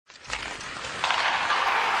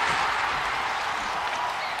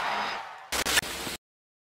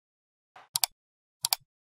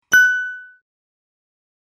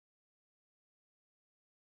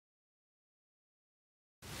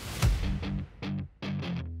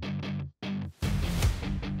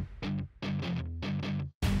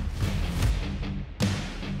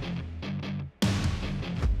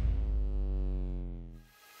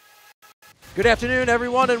Good afternoon,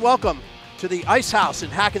 everyone, and welcome to the Ice House in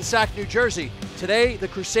Hackensack, New Jersey. Today, the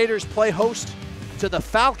Crusaders play host to the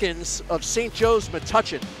Falcons of St. Joe's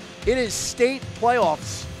Metuchen. It is state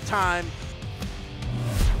playoffs time.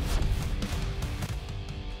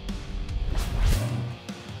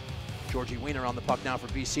 Georgie Weiner on the puck now for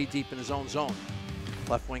BC, deep in his own zone.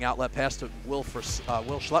 Left wing outlet pass to Will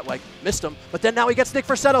Schlettweg. Missed him, but then now he gets Nick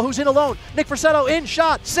Versetto, who's in alone. Nick Versetto in,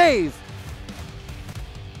 shot, save.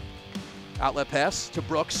 Outlet pass to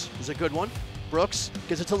Brooks is a good one. Brooks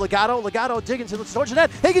gives it to Legato. Legato digging towards the net.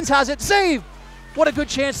 Higgins has it, save. What a good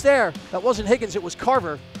chance there. That wasn't Higgins, it was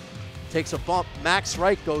Carver. Takes a bump, Max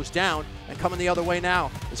Wright goes down, and coming the other way now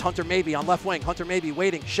is Hunter Mabey on left wing. Hunter Mabey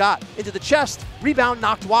waiting, shot into the chest. Rebound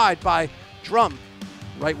knocked wide by Drum.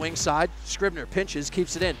 Right wing side, Scribner pinches,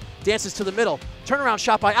 keeps it in. Dances to the middle. Turnaround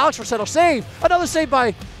shot by Alex Versetto, save. Another save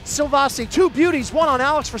by Silvassi. Two beauties, one on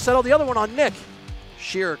Alex Versetto, the other one on Nick.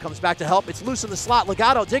 Shearer comes back to help. It's loose in the slot.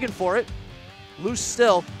 Legato digging for it. Loose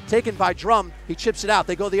still, taken by Drum. He chips it out.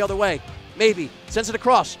 They go the other way. Maybe sends it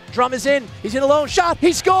across. Drum is in. He's in alone. Shot.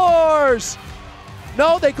 He scores.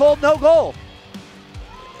 No, they called no goal.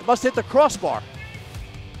 It must hit the crossbar.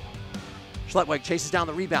 Schlettweg chases down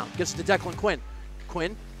the rebound. Gets it to Declan Quinn.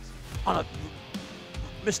 Quinn on a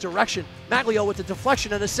misdirection. Maglio with the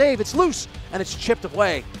deflection and a save. It's loose and it's chipped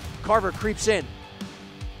away. Carver creeps in.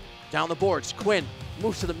 Down the boards. Quinn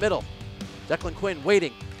moves to the middle. Declan Quinn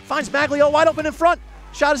waiting. Finds Maglio wide open in front.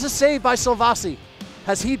 Shot is a save by Silvassi.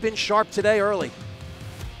 Has he been sharp today early?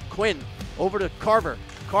 Quinn over to Carver.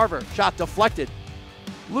 Carver, shot deflected.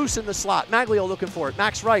 Loose in the slot. Maglio looking for it.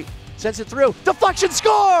 Max Wright sends it through. Deflection,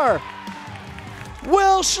 score!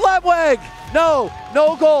 Will Schlettweg. No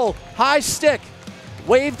goal. High stick.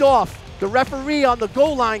 Waved off. The referee on the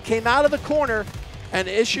goal line came out of the corner and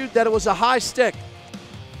issued that it was a high stick.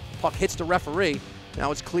 Puck hits the referee. Now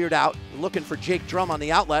it's cleared out. Looking for Jake Drum on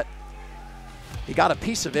the outlet. He got a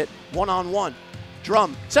piece of it. One-on-one.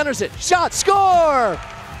 Drum centers it. Shot. Score!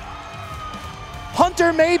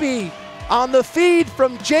 Hunter Mabey on the feed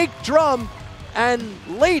from Jake Drum. And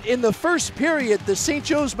late in the first period, the St.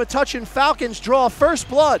 Joe's Metuchen Falcons draw first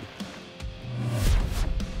blood.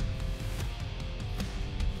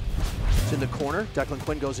 It's in the corner. Declan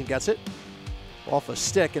Quinn goes and gets it. Off a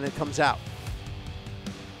stick, and it comes out.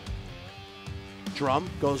 Drum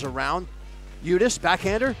goes around. Udis,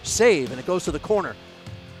 backhander, save, and it goes to the corner.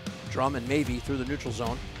 Drum and Mabey through the neutral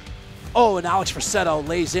zone. Oh, and Alex Versetto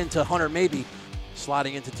lays into Hunter Mabey.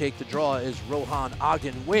 Sliding in to take the draw is Rohan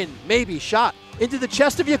Ogden. Win, Mabey shot into the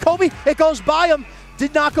chest of Jacoby. It goes by him,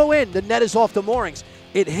 did not go in. The net is off the moorings.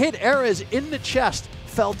 It hit Erez in the chest,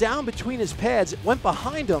 fell down between his pads, it went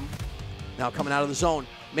behind him. Now coming out of the zone,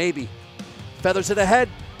 Mabey feathers it ahead.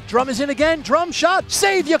 Drum is in again, Drum shot,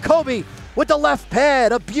 save Jacoby with the left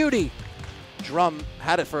pad, a beauty. Drum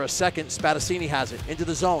had it for a second, Spadassini has it, into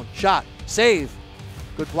the zone, shot, save.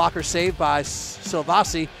 Good blocker save by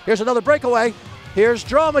Silvassi. Here's another breakaway. Here's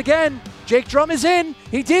Drum again. Jake Drum is in,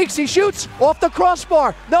 he dekes, he shoots off the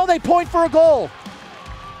crossbar. No, they point for a goal.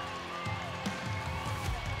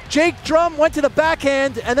 Jake Drum went to the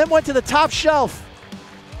backhand and then went to the top shelf.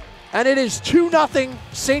 And it is 2-0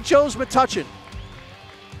 St. Joe's Metuchen.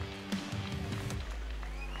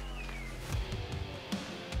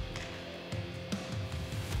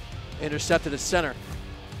 Intercepted at center.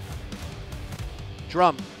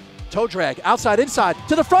 Drum, toe drag, outside, inside,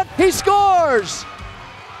 to the front, he scores!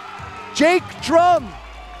 Jake Drum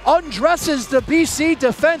undresses the BC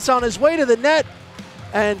defense on his way to the net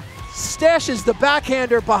and stashes the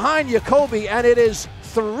backhander behind Jacoby, and it is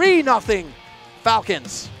 3-0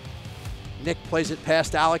 Falcons. Nick plays it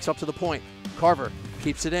past Alex up to the point. Carver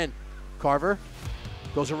keeps it in. Carver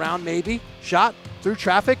goes around Mabey, shot, through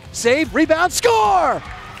traffic, save, rebound, score!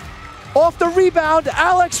 Off the rebound,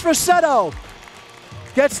 Alex Versetto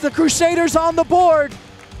gets the Crusaders on the board.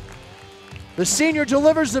 The senior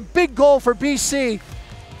delivers a big goal for BC.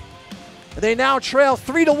 They now trail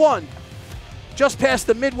 3-1, just past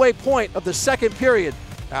the midway point of the second period.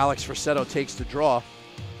 Alex Versetto takes the draw.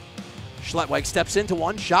 Schlettweg steps into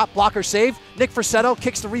one, shot, blocker save. Nick Versetto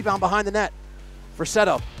kicks the rebound behind the net.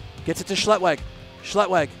 Versetto gets it to Schlettweg.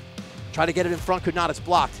 Schlettweg tried to get it in front, could not, it's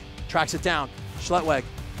blocked. Tracks it down, Schlettweg.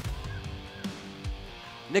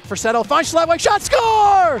 Nick Versetto finds Schlettweg, shot,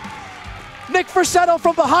 score! Nick Versetto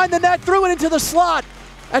from behind the net threw it into the slot,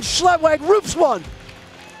 and Schlettweg roops one.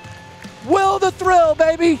 Will the thrill,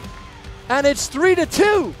 baby. And it's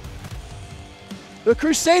 3-2. The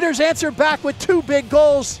Crusaders answer back with two big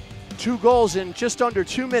goals. 2 goals in just under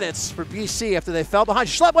 2 minutes for BC after they fell behind.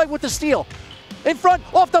 Schlettweg with the steal. In front,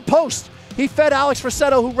 off the post. He fed Alex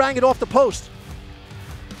Versetto, who rang it off the post.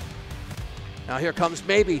 Now here comes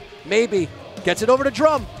Maybe. Maybe gets it over to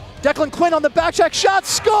Drum. Declan Quinn on the back check shot,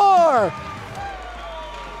 score!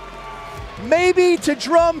 Maybe to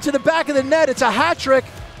Drum to the back of the net. It's a hat trick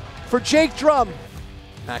for Jake Drum.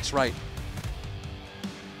 Max Wright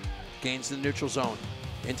gains the neutral zone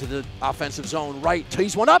into the offensive zone. Wright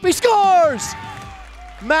tees one up, he scores!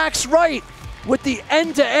 Max Wright with the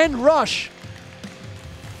end-to-end rush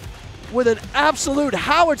with an absolute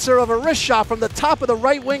howitzer of a wrist shot from the top of the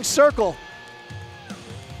right wing circle.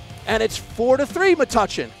 And it's 4-3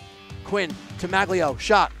 Metuchen. Quinn to Maglio,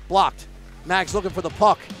 shot, blocked. Mags looking for the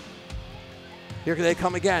puck. Here they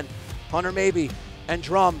come again. Hunter Maybe and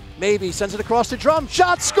Drum. Maybe sends it across to Drum,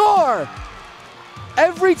 shot, score!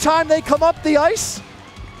 Every time they come up the ice,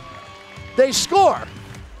 they score.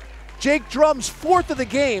 Jake Drum's 4th of the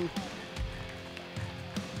game.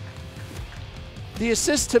 The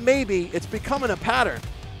assist to Maybe, it's becoming a pattern.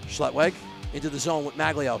 Schlettweg into the zone with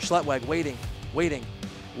Maglio. Schlettweg waiting.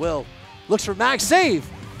 Will looks for Mag, save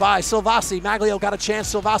by Silvassi. Maglio got a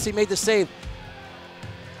chance, Silvassi made the save.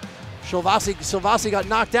 Silvassi got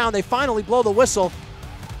knocked down. They finally blow the whistle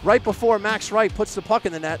right before Max Wright puts the puck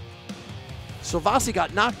in the net. Silvassi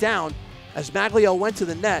got knocked down as Maglio went to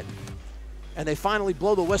the net, and they finally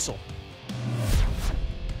blow the whistle.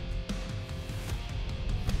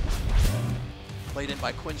 Played in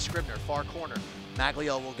by Quinn Scribner, far corner.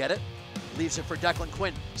 Maglio will get it, leaves it for Declan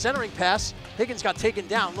Quinn. Centering pass, Higgins got taken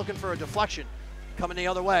down, looking for a deflection. Coming the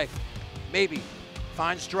other way, Maybe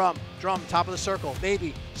finds Drum, top of the circle.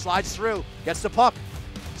 Maybe slides through, gets the puck,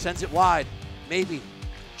 sends it wide. Maybe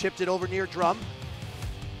chipped it over near Drum.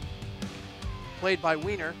 Played by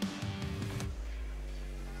Wiener.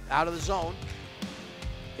 Out of the zone.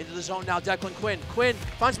 Into the zone now, Declan Quinn. Quinn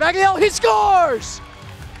finds Maglio, he scores!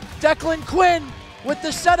 Declan Quinn with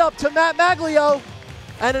the setup to Matt Maglio,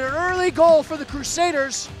 and an early goal for the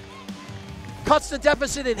Crusaders. Cuts the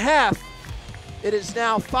deficit in half. It is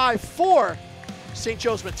now 5-4. St.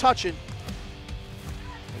 Joe's Metuchen.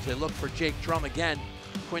 As they look for Jake Drum again.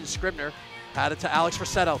 Quinn Scribner had it to Alex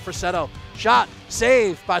Frassetto. Frassetto, shot,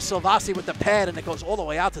 save by Silvassi with the pad, and it goes all the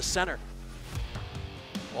way out to center.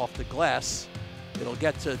 Off the glass, it'll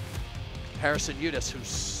get to Harrison Udis, who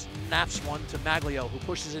snaps one to Maglio, who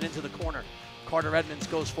pushes it into the corner. Carter Edmonds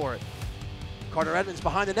goes for it. Carter Edmonds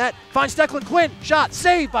behind the net, finds Declan Quinn, shot,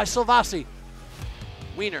 saved by Silvassi.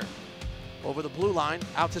 Wiener over the blue line,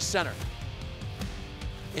 out to center.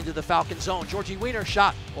 Into the Falcon zone. Georgie Wiener,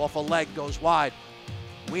 shot off a leg, goes wide.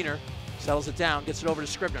 Wiener settles it down, gets it over to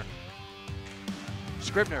Scribner.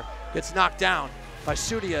 Scribner gets knocked down by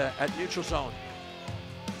Sudia at neutral zone.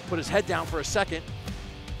 Put his head down for a second,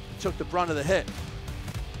 took the brunt of the hit.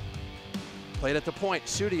 Played at the point,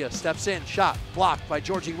 Sudia steps in, shot, blocked by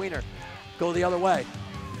Georgie Wiener. Go the other way.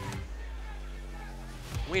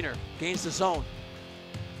 Wiener gains the zone.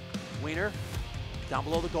 Wiener down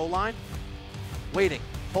below the goal line, waiting,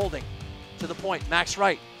 holding, to the point. Max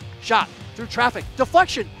Wright, shot through traffic,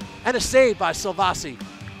 deflection, and a save by Silvassi.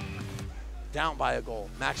 Down by a goal.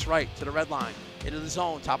 Max Wright to the red line, into the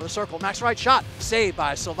zone, top of the circle. Max Wright, shot, saved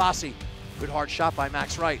by Silvassi. Good hard shot by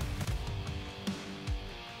Max Wright.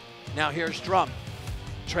 Now here's Drum,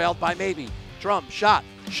 trailed by Maybe. Drum, shot,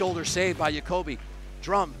 shoulder save by Jacoby.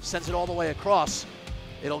 Drum sends it all the way across.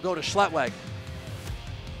 It'll go to Schlettweg.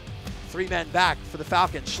 3 men back for the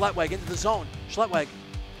Falcons. Schlettweg into the zone. Schlettweg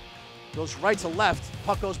goes right to left.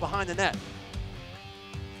 Puck goes behind the net.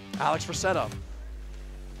 Alex Frassetto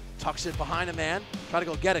tucks it behind a man. Try to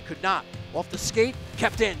go get it, could not. Off the skate,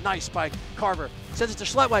 kept in. Nice by Carver. Sends it to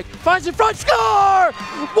Schlettweg. Finds in front, score!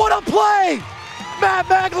 What a play! Matt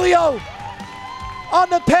Maglio on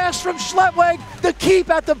the pass from Schlettweg. The keep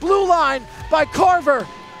at the blue line by Carver.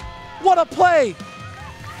 What a play!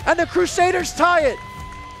 And the Crusaders tie it.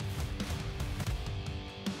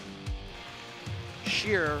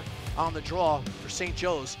 Shearer on the draw for St.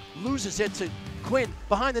 Joe's. Loses it to Quinn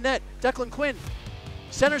behind the net. Declan Quinn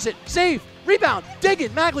centers it. Save. Rebound. Dig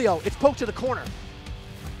in. Maglio. It's poked to the corner.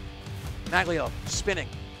 Maglio spinning.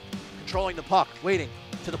 Controlling the puck. Waiting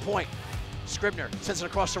to the point. Scribner sends it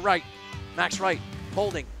across the right. Max Wright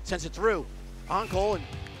holding. Sends it through. On goal and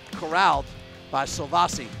corralled by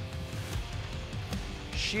Silvassi.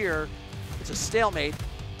 Shearer. It's a stalemate,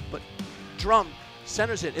 but Drum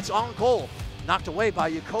centers it. It's on goal. Knocked away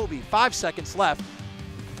by Jacoby. 5 seconds left.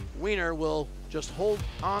 Wiener will just hold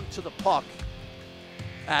on to the puck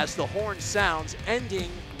as the horn sounds,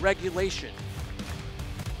 ending regulation.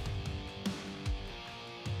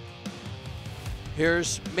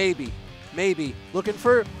 Here's Maybe. Maybe looking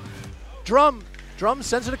for Drum. Drum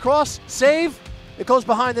sends it across. Save. It goes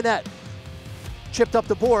behind the net. Chipped up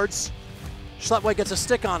the boards. Schlettweg gets a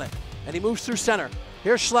stick on it. and he moves through center.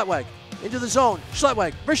 Here's Schlettweg into the zone.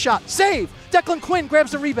 Schlettweg, wrist shot, save. Declan Quinn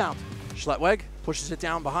grabs the rebound. Schlettweg pushes it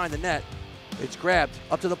down behind the net. It's grabbed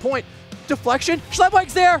up to the point. Deflection.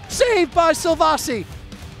 Schlettweg's there. Saved by Silvassi.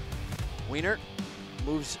 Wiener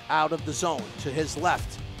moves out of the zone to his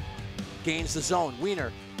left. Gains the zone.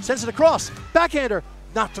 Wiener sends it across. Backhander.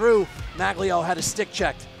 Not through. Maglio had his stick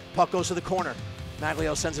checked. Puck goes to the corner.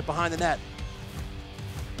 Maglio sends it behind the net.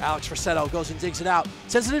 Alex Frassetto goes and digs it out.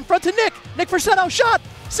 Sends it in front to Nick. Nick Frassetto, shot.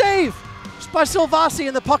 Save by Silvassi,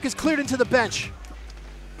 and the puck is cleared into the bench.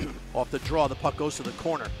 Off the draw, the puck goes to the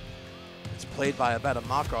corner. It's played by Abeta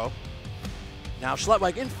Mako. Now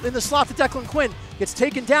Schlettweg in the slot to Declan Quinn. Gets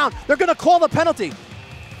taken down. They're going to call the penalty.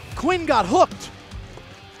 Quinn got hooked.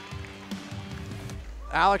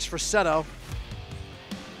 Alex Frassetto.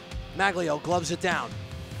 Maglio gloves it down.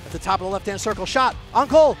 At the top of the left-hand circle, shot on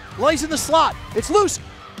goal. Lays in the slot. It's loose.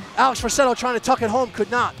 Alex Frassetto trying to tuck it home, could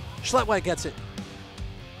not. Schlettweg gets it.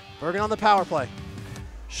 Bergen on the power play.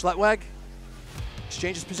 Schlettweg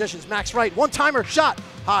exchanges positions. Max right, one-timer, shot.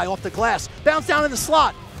 High off the glass. Bounce down in the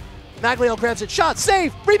slot. Maglio grabs it, shot,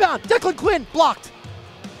 save, rebound. Declan Quinn blocked.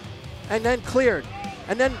 And then cleared.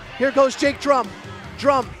 And then here goes Jake Drum.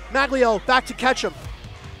 Drum, Maglio back to catch him.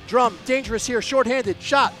 Drum, dangerous here, shorthanded,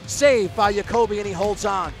 shot, saved by Jacoby, and he holds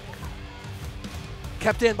on.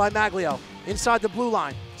 Kept in by Maglio, inside the blue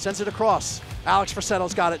line, sends it across. Alex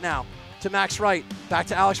Frassetto's got it now. To Max Wright, back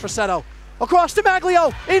to Alex Frassetto. Across to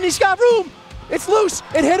Maglio, and he's got room. It's loose,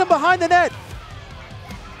 it hit him behind the net.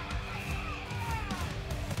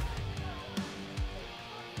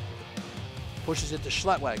 Pushes it to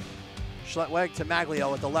Schlettweg. Schlettweg to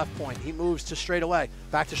Maglio at the left point. He moves to straightaway.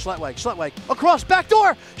 Back to Schlettweg. Schlettweg across, back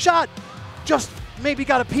door, shot. Just maybe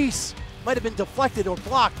got a piece. Might have been deflected or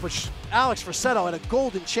blocked, but Alex Frassetto had a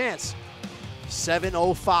golden chance.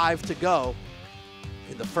 7:05 to go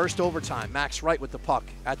in the first overtime. Max Wright with the puck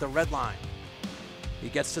at the red line. He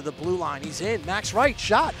gets to the blue line. He's in. Max Wright,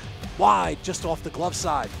 shot. Wide, just off the glove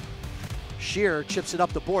side. Shearer chips it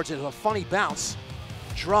up the boards. It's a funny bounce.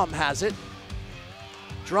 Drum has it.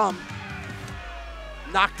 Drum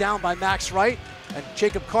knocked down by Max Wright, and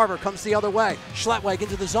Jacob Carver comes the other way. Schlettweg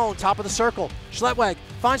into the zone, top of the circle. Schlettweg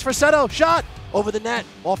finds Frassetto, shot over the net,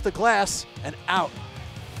 off the glass, and out.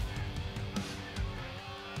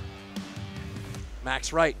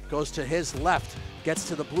 Max Wright goes to his left, gets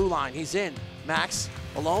to the blue line. He's in. Max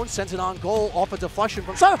alone sends it on goal off a deflection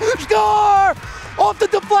from Score! Off the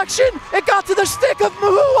deflection, it got to the stick of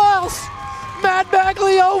who else? Matt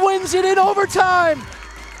Maglio wins it in overtime.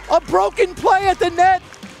 A broken play at the net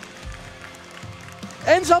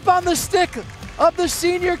ends up on the stick of the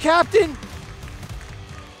senior captain,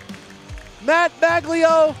 Matt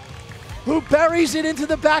Maglio, who buries it into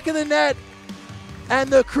the back of the net, and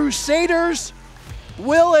the Crusaders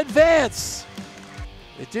will advance.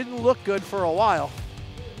 It didn't look good for a while,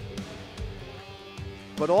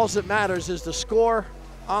 but all that matters is the score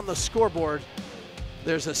on the scoreboard.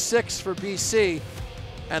 There's a 6 for BC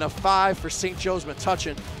and a 5 for St. Joe's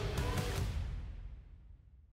Metuchen.